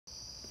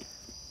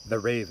The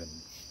Raven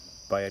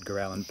by Edgar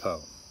Allan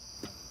Poe.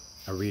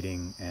 A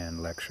reading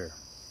and lecture.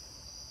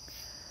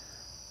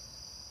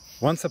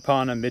 Once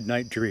upon a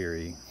midnight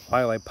dreary,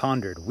 while I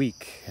pondered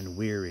weak and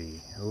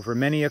weary over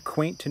many a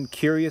quaint and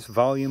curious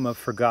volume of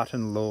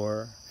forgotten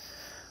lore,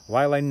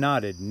 while I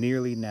nodded,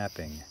 nearly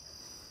napping.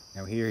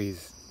 Now here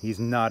he's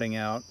nodding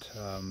out.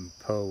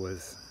 Poe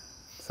was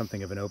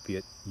something of an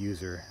opiate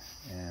user,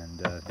 and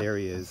there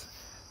he is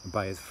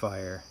by his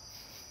fire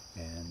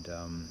and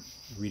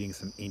reading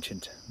some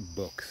ancient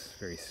books,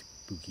 very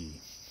spooky.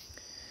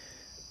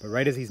 But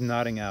right as he's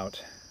nodding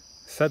out,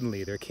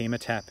 suddenly there came a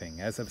tapping,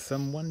 as of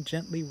someone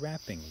gently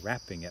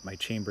rapping at my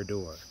chamber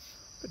door.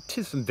 "But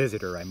 'tis some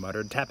visitor," I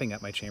muttered, "tapping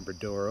at my chamber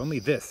door, only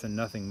this and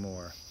nothing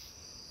more."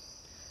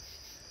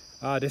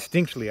 Ah,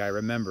 distinctly I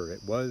remember,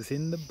 it was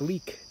in the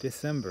bleak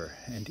December,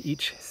 and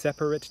each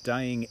separate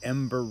dying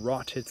ember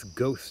wrought its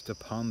ghost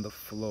upon the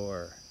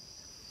floor.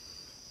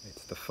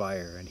 It's the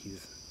fire, and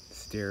he's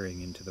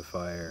staring into the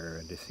fire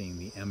and seeing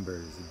the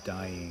embers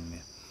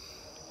dying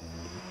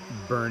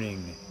and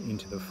burning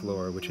into the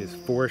floor, which is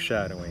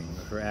foreshadowing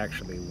for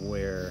actually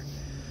where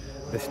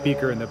the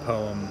speaker in the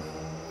poem,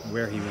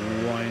 where he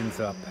winds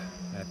up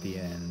at the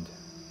end.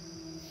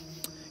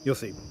 You'll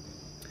see.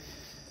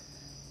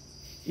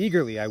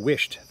 Eagerly I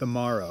wished the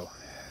morrow.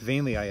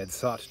 Vainly I had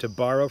sought to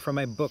borrow from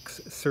my books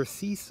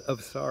surcease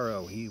of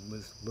sorrow. He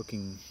was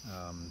looking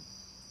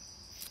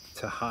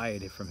to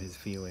hide from his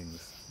feelings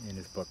in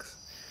his books.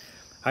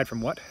 Hide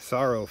from what?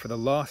 Sorrow for the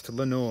lost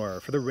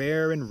Lenore, for the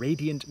rare and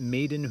radiant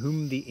maiden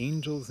whom the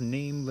angels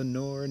name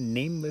Lenore,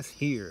 nameless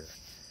here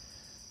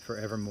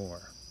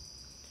forevermore.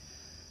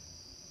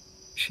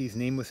 She's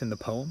nameless in the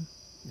poem.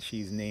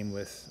 She's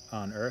nameless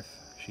on earth.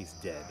 She's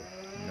dead.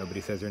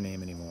 Nobody says her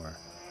name anymore.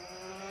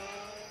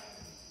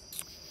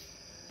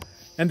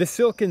 And the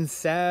silken,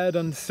 sad,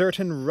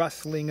 uncertain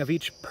rustling of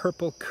each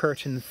purple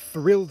curtain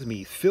thrilled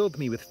me, filled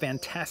me with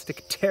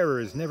fantastic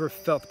terrors never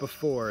felt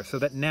before, so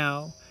that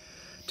now,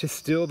 to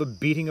still the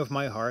beating of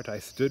my heart, I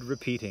stood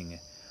repeating,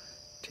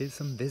 "'Tis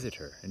some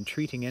visitor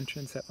entreating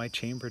entrance at my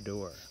chamber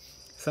door.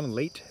 Some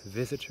late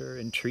visitor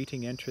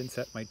entreating entrance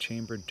at my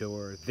chamber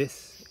door.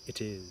 This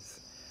it is,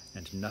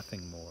 and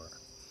nothing more."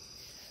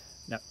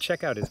 Now,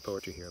 check out his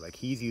poetry here. Like,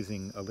 he's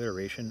using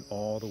alliteration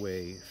all the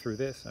way through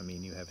this. I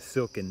mean, you have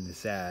silken,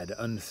 sad,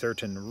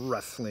 uncertain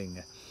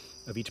rustling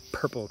of each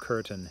purple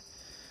curtain.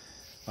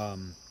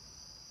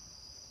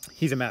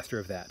 He's a master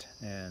of that.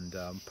 And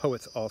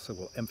poets also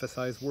will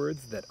emphasize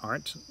words that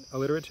aren't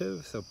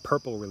alliterative. So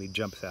purple really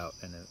jumps out,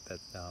 and that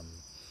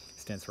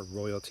stands for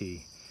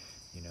royalty.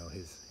 You know,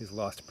 his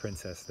lost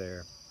princess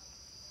there.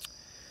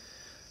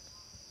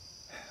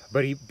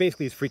 But he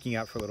basically is freaking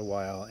out for a little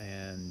while,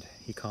 and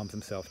he calms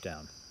himself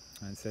down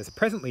and says,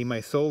 "Presently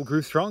my soul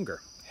grew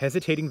stronger,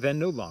 hesitating then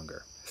no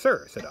longer.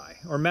 'Sir,' said I,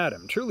 'or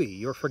madam, truly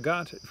your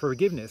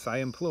forgiveness I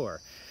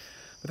implore.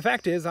 But the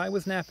fact is I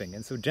was napping,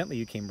 and so gently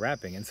you came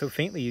rapping, and so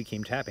faintly you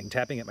came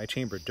tapping at my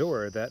chamber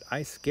door, that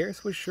I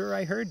scarce was sure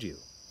I heard you.'"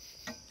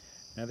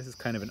 Now this is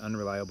kind of an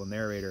unreliable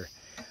narrator.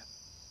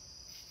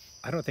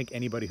 I don't think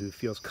anybody who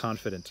feels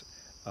confident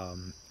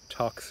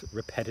talks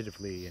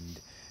repetitively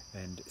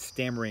and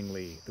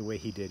stammeringly the way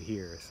he did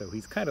here. So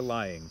he's kind of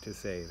lying to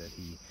say that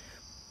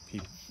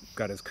he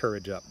got his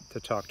courage up to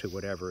talk to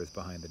whatever is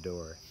behind the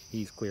door.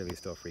 He's clearly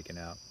still freaking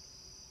out.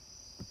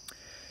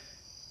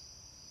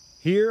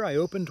 "Here I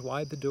opened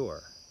wide the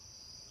door.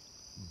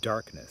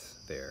 Darkness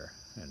there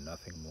and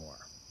nothing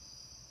more."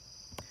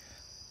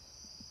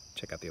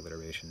 Check out the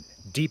alliteration.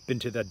 "Deep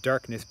into the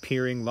darkness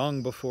peering,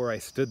 long before I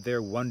stood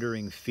there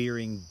wondering,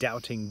 fearing,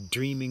 doubting,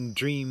 dreaming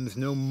dreams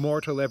no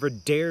mortal ever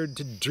dared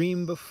to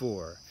dream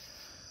before.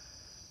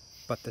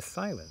 But the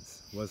silence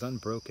was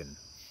unbroken,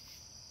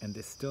 and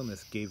this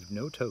stillness gave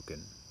no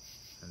token,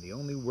 and the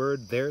only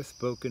word there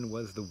spoken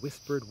was the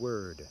whispered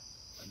word,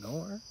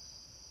 'Lenore?'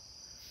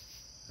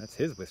 That's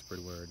his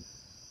whispered word.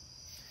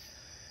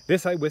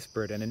 This I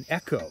whispered, and an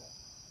echo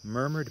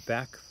murmured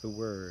back the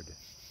word,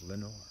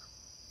 'Lenore.'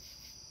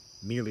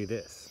 Merely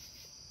this,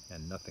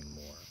 and nothing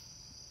more."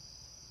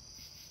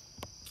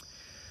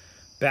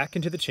 Back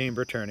into the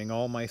chamber turning,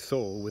 all my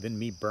soul within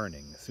me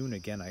burning, soon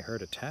again I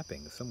heard a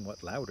tapping,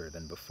 somewhat louder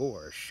than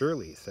before.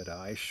 "Surely," said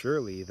I,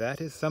 "surely that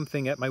is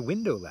something at my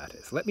window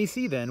lattice. Let me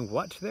see, then,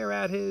 what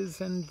thereat is,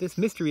 and this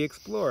mystery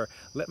explore.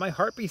 Let my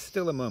heart be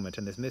still a moment,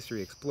 and this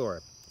mystery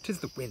explore. 'Tis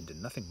the wind,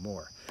 and nothing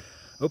more."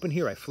 Open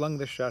here I flung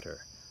the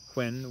shutter,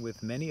 when,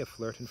 with many a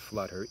flirt and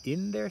flutter,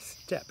 in there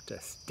stepped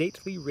a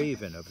stately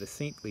raven of the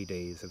saintly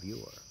days of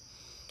yore.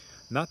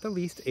 Not the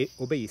least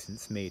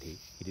obeisance made he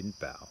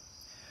didn't bow.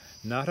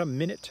 Not a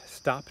minute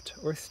stopped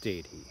or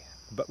stayed he,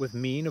 but with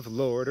mien of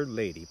lord or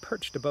lady,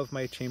 perched above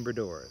my chamber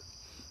door.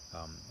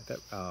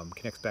 That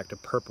connects back to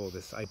purple,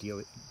 this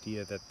idea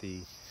that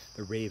the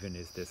raven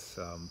is this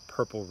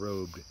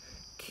purple-robed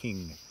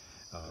king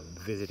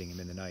visiting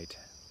him in the night.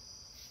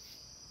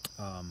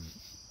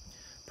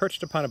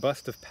 Perched upon a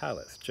bust of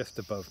Pallas, just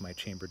above my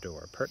chamber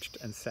door, perched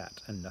and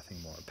sat, and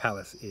nothing more.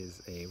 Pallas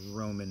is a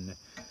Roman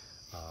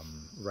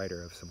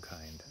writer of some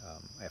kind.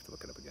 I have to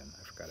look it up again.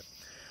 I forgot it.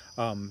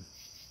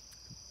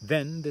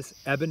 Then this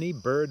ebony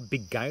bird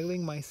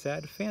beguiling my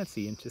sad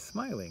fancy into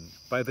smiling,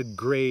 by the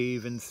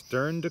grave and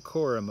stern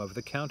decorum of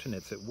the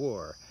countenance it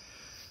wore.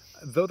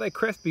 Though thy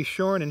crest be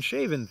shorn and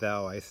shaven,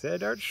 thou, I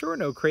said, art sure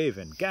no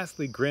craven,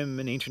 ghastly grim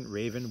and ancient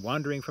raven,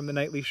 wandering from the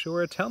nightly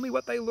shore, tell me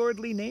what thy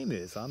lordly name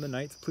is on the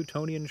night's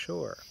Plutonian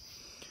shore.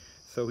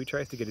 So he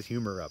tries to get his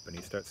humor up, and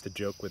he starts to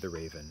joke with the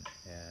raven,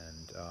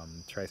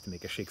 and tries to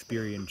make a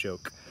Shakespearean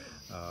joke,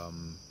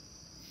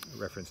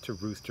 reference to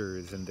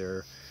roosters and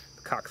their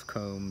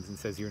coxcombs, and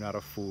says, "You're not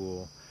a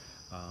fool."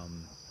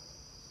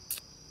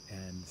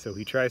 And so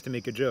he tries to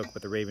make a joke,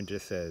 but the raven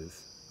just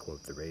says,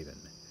 quote the raven,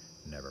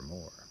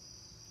 "Nevermore."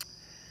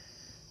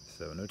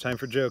 So no time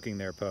for joking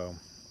there, Poe.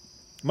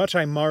 Much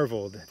I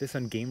marveled, this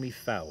ungainly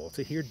fowl,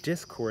 to hear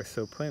discourse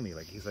so plainly.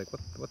 Like, he's like,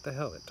 what the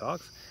hell, it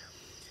talks?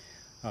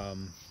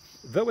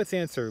 Though its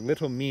answer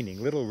little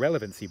meaning, little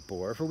relevancy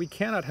bore, for we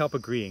cannot help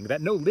agreeing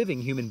that no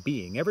living human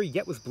being ever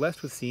yet was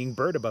blessed with seeing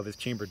bird above his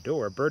chamber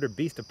door, bird or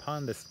beast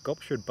upon the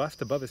sculptured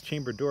bust above his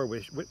chamber door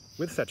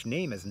with such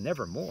name as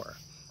Nevermore.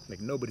 Like,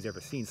 nobody's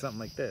ever seen something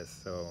like this,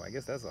 so I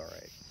guess that's all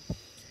right.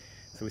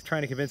 So he's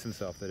trying to convince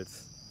himself that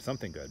it's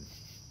something good.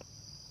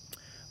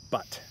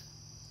 But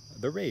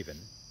the raven,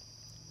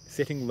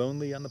 sitting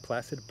lonely on the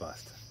placid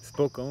bust,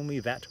 spoke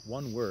only that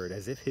one word,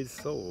 as if his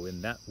soul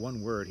in that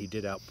one word he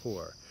did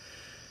outpour.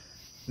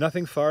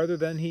 Nothing farther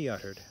than he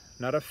uttered,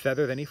 not a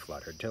feather than he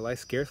fluttered, till I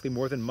scarcely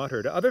more than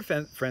muttered, "Other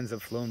friends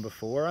have flown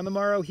before, on the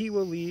morrow he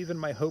will leave, and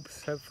my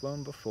hopes have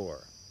flown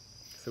before."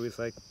 So he's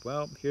like,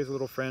 well, here's a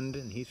little friend,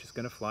 and he's just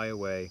going to fly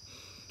away.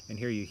 And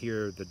here you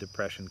hear the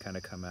depression kind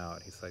of come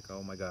out. He's like,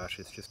 oh my gosh,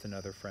 it's just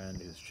another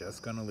friend who's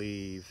just going to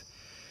leave.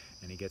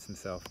 And he gets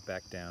himself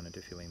back down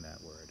into feeling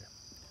that word.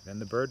 Then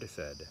the bird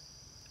said,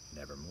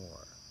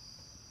 "Nevermore."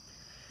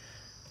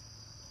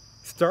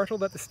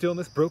 Startled at the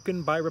stillness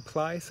broken by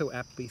reply so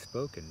aptly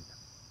spoken.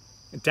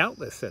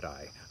 "Doubtless," said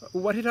I,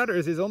 "what it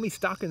utters is only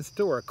stock and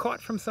store,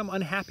 caught from some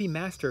unhappy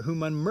master,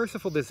 whom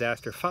unmerciful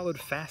disaster followed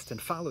fast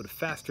and followed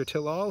faster,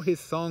 till all his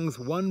songs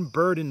one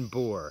burden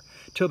bore,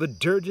 till the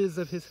dirges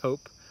of his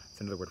hope,"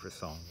 that's another word for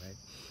song,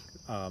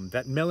 right?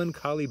 "That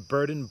melancholy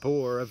burden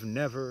bore of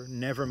never,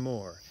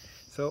 nevermore."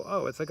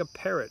 So, it's like a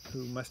parrot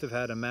who must have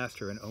had a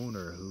master, an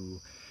owner, who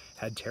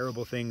had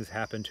terrible things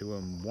happen to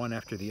him, one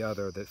after the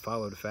other, that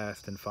followed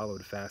fast and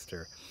followed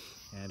faster.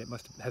 And it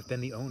must have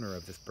been the owner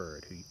of this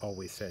bird who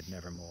always said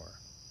nevermore.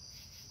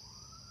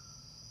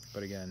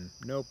 But again,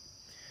 nope.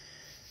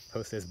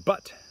 Poe says,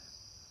 "But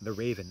the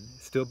raven,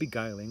 still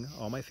beguiling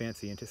all my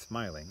fancy into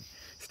smiling,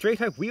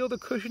 straight I wheeled a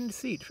cushioned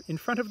seat in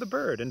front of the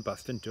bird and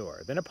bust and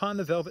door, then upon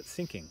the velvet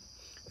sinking."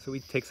 So he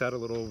takes out a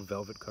little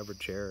velvet-covered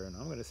chair, and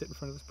I'm going to sit in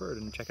front of this bird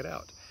and check it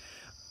out.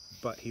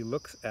 But he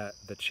looks at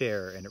the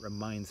chair, and it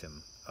reminds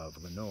him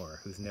of Lenore,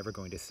 who's never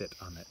going to sit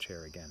on that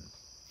chair again.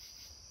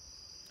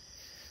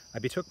 I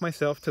betook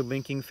myself to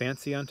linking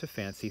fancy unto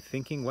fancy,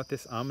 thinking what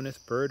this ominous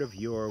bird of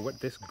yore,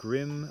 what this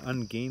grim,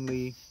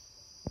 ungainly,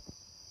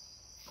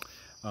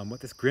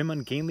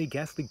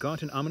 ghastly,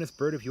 gaunt, and ominous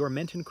bird of yore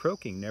meant in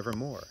croaking,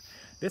 "Nevermore."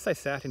 This I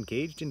sat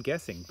engaged in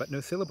guessing, but no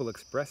syllable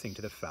expressing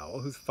to the fowl,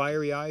 whose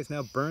fiery eyes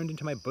now burned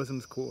into my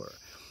bosom's core.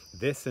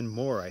 This and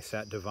more I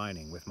sat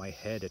divining, with my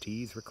head at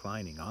ease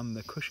reclining, on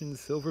the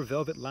cushion's silver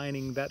velvet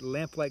lining that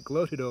lamplight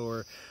gloated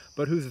o'er,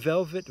 but whose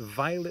velvet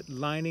violet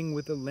lining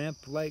with the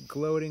lamplight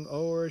gloating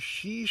o'er,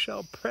 she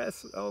shall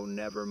press, oh,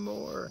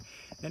 nevermore.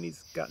 And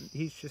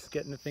he's just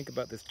getting to think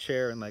about this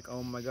chair, and like,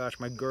 oh my gosh,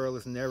 my girl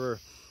is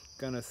never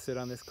gonna sit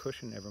on this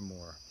cushion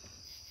evermore.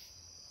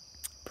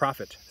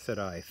 "Prophet," said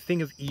I,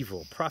 "thing of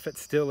evil, prophet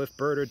still, if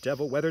bird or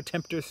devil, whether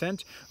tempter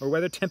sent, or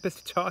whether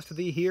tempest tossed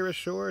thee here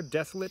ashore,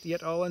 desolate,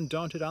 yet all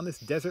undaunted, on this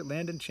desert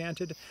land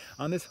enchanted,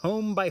 on this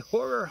home by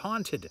horror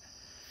haunted."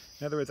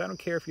 In other words, I don't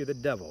care if you're the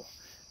devil.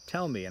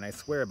 Tell me, and I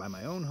swear by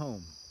my own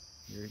home,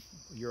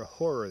 you're a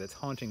horror that's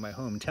haunting my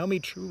home. Tell me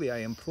truly, I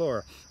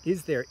implore,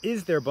 is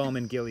there balm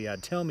in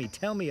Gilead? Tell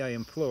me, I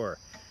implore.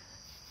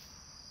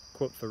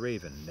 Quoth the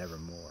raven,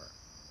 "Nevermore."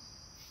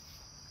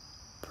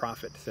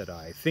 "Prophet," said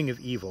I, "thing of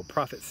evil,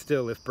 prophet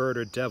still, if bird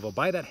or devil,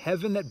 by that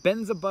heaven that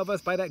bends above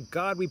us, by that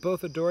God we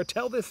both adore,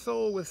 tell this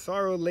soul with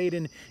sorrow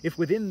laden, if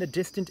within the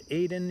distant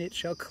Aidenn it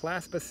shall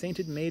clasp a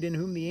sainted maiden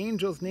whom the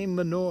angels name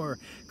Lenore,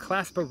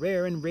 clasp a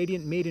rare and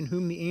radiant maiden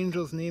whom the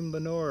angels name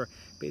Lenore."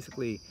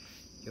 Basically,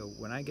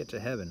 when I get to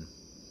heaven,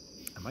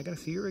 am I going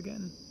to see her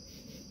again?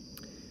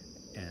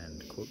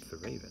 And quote the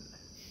raven,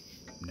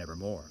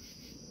 "Nevermore."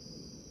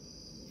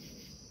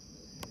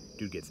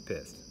 Dude gets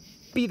pissed.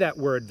 "Be that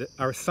word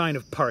our sign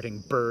of parting,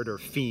 bird or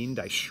fiend,"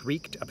 I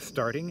shrieked,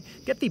 upstarting.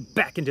 "Get thee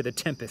back into the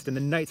tempest and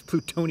the night's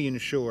Plutonian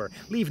shore.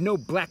 Leave no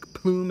black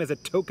plume as a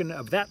token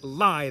of that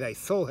lie thy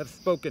soul hath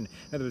spoken."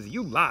 In other words,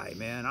 you lie,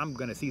 man. I'm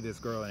going to see this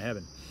girl in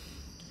heaven.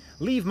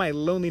 "Leave my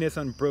loneliness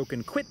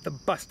unbroken. Quit the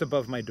bust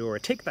above my door.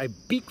 Take thy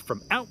beak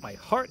from out my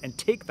heart and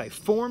take thy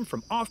form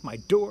from off my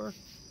door."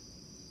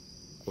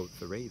 Quoth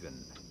the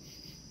raven,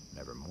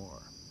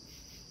 "Nevermore."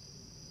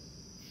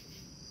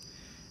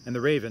 And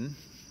the raven,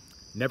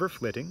 never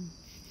flitting,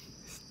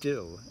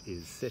 still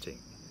is sitting,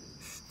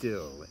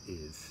 still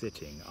is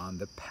sitting on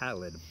the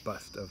pallid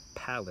bust of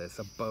Pallas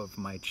above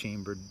my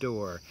chamber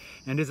door,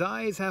 and his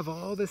eyes have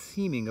all the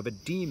seeming of a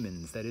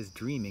demon's that is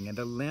dreaming, and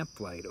the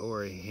lamplight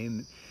o'er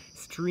him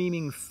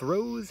streaming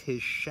throws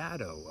his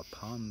shadow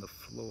upon the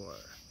floor.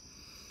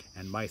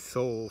 And my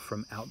soul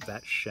from out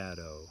that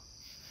shadow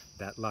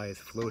that lies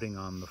floating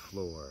on the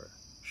floor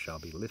shall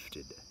be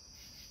lifted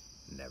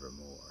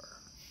nevermore.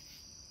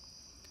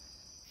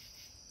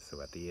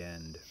 So at the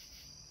end,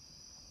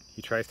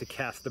 he tries to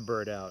cast the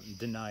bird out and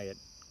deny it,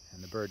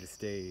 and the bird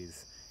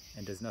stays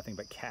and does nothing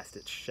but cast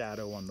its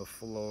shadow on the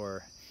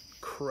floor,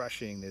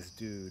 crushing this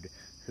dude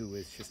who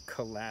is just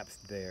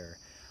collapsed there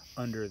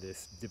under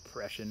this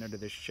depression, under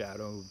this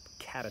shadow,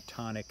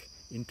 catatonic,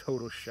 in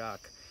total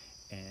shock,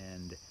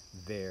 and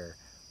there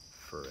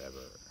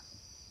forever.